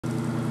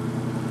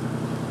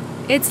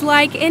It's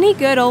like any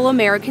good old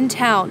American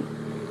town,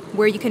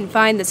 where you can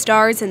find the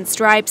stars and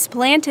stripes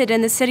planted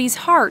in the city's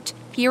heart.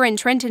 Here in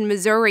Trenton,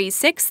 Missouri,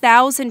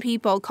 6,000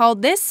 people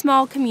called this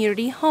small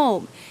community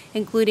home,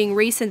 including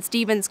recent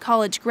Stevens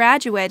College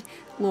graduate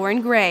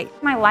Lauren Gray.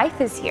 My life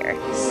is here.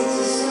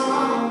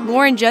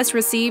 Lauren just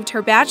received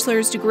her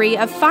bachelor's degree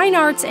of fine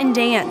arts and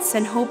dance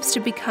and hopes to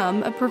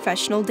become a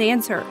professional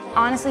dancer.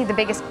 Honestly, the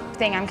biggest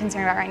thing I'm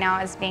concerned about right now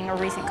as being a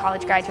recent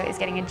college graduate is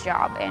getting a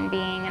job and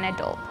being an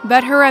adult.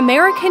 But her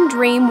American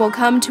dream will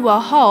come to a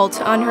halt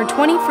on her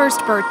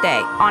 21st birthday.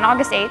 On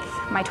August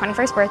 8th, my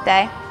 21st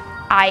birthday,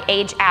 I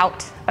age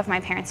out of my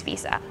parents'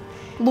 visa.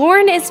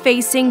 Lauren is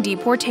facing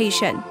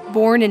deportation.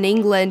 Born in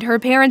England, her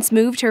parents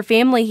moved her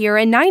family here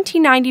in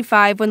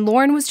 1995 when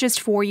Lauren was just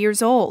 4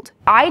 years old.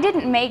 I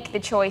didn't make the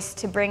choice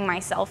to bring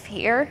myself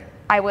here.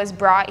 I was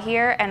brought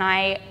here and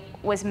I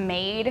was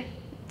made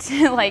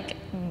to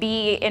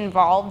be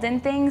involved in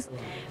things.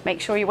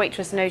 Make sure your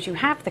waitress knows you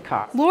have the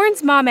car.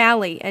 Lauren's mom,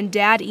 Allie, and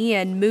dad,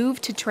 Ian,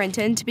 moved to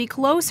Trenton to be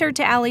closer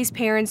to Allie's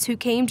parents who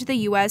came to the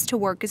U.S. to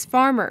work as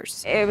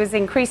farmers. It was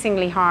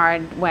increasingly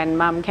hard when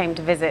Mom came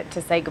to visit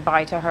to say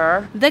goodbye to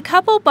her. The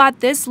couple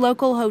bought this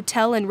local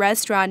hotel and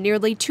restaurant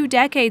nearly 2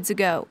 decades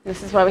ago.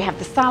 This is where we have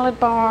the salad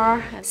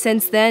bar.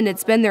 Since then,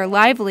 it's been their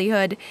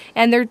livelihood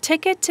and their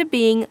ticket to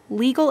being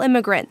legal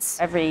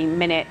immigrants. Every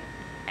minute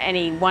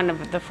any one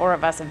of the 4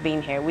 of us have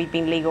been here. We've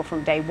been legal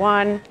from day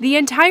one. The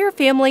entire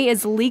family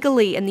is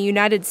legally in the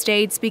United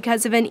States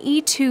because of an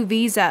E-2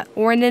 visa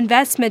or an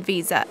investment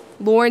visa.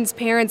 Lauren's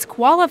parents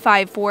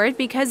qualify for it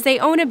because they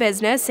own a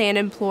business and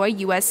employ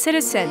U.S.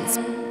 citizens.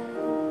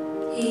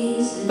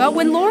 But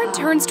when Lauren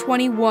turns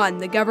 21,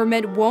 the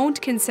government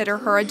won't consider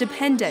her a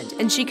dependent,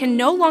 and she can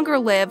no longer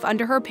live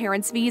under her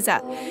parents'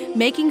 visa,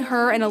 making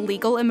her an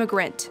illegal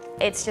immigrant.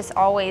 It's just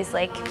always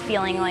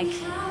feeling like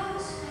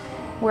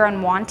we're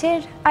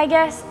unwanted, I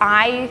guess.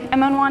 I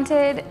am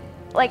unwanted.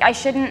 I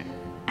shouldn't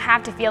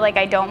have to feel like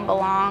I don't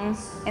belong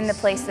in the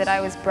place that I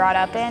was brought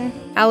up in.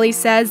 Allie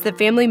says the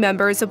family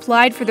members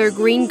applied for their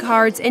green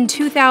cards in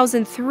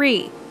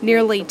 2003.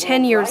 Nearly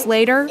 10 years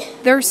later,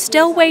 they're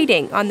still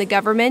waiting on the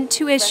government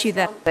to issue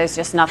them. There's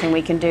just nothing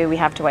we can do. We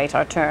have to wait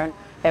our turn.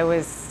 There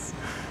was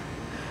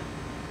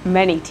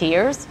many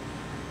tears,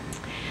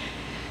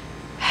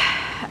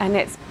 and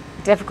it's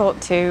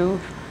difficult to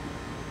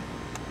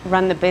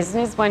run the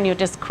business when you're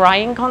just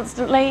crying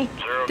constantly.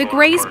 The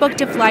Grays booked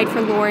a flight for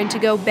Lauren to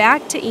go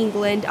back to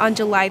England on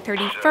July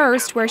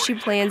 31st, where she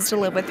plans to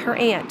live with her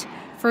aunt.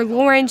 For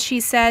Lauren, she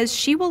says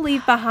she will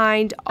leave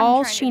behind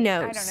all she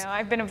knows. I don't know,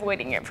 I've been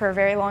avoiding it for a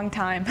very long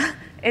time.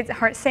 It's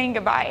hard saying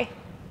goodbye.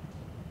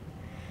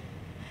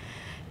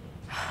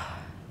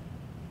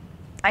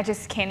 I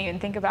just can't even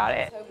think about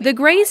it. The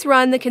Grays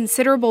run the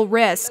considerable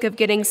risk of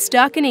getting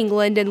stuck in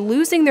England and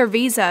losing their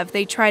visa if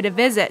they try to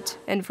visit.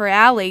 And for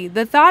Allie,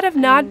 the thought of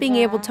not being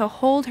able to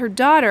hold her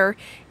daughter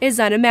is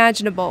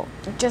unimaginable.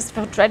 I just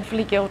feel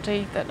dreadfully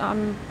guilty that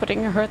I'm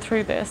putting her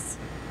through this.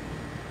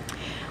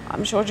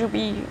 I'm sure she'll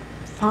be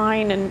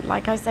fine, and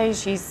like I say,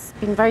 she's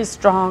been very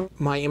strong.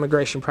 My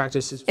immigration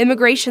practices.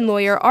 Immigration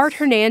lawyer Art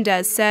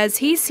Hernandez says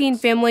he's seen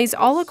families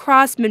all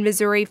across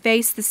mid-Missouri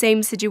face the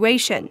same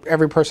situation.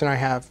 Every person I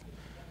have,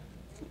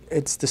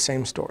 it's the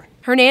same story.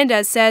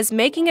 Hernandez says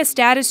making a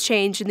status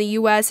change in the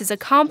U.S. is a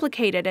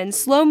complicated and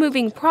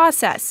slow-moving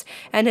process,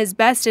 and his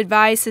best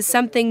advice is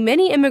something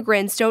many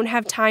immigrants don't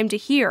have time to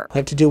hear. I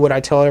have to do what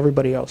I tell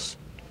everybody else.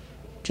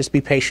 Just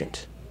be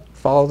patient.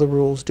 Follow the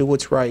rules, do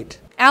what's right.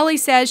 Allie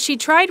says she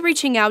tried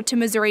reaching out to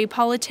Missouri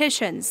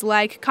politicians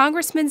like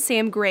Congressman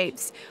Sam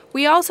Graves.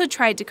 We also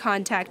tried to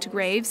contact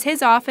Graves.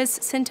 His office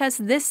sent us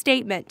this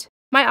statement.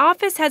 My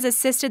office has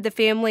assisted the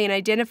family in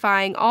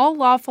identifying all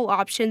lawful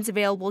options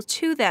available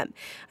to them.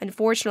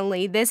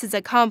 Unfortunately, this is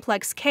a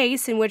complex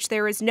case in which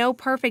there is no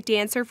perfect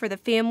answer for the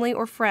family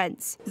or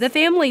friends. The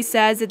family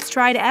says it's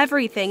tried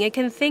everything it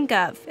can think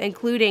of,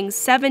 including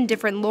 7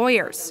 different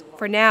lawyers.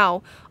 For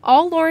now,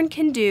 all Lauren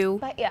can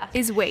do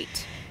is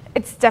wait.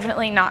 It's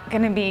definitely not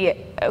going to be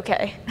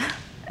okay.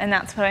 And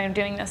that's what I'm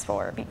doing this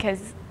for,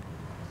 because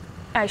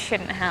I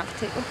shouldn't have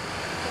to.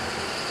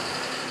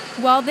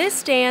 While this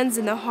stands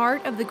in the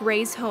heart of the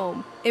Grays'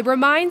 home, it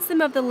reminds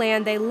them of the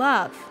land they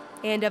love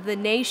and of the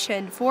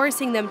nation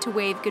forcing them to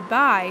wave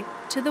goodbye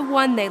to the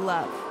one they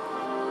love.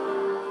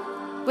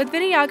 With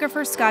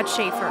videographer Scott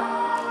Schaefer,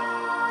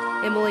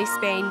 Emily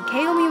Spain,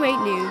 KOMU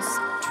 8 News,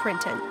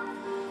 Trenton.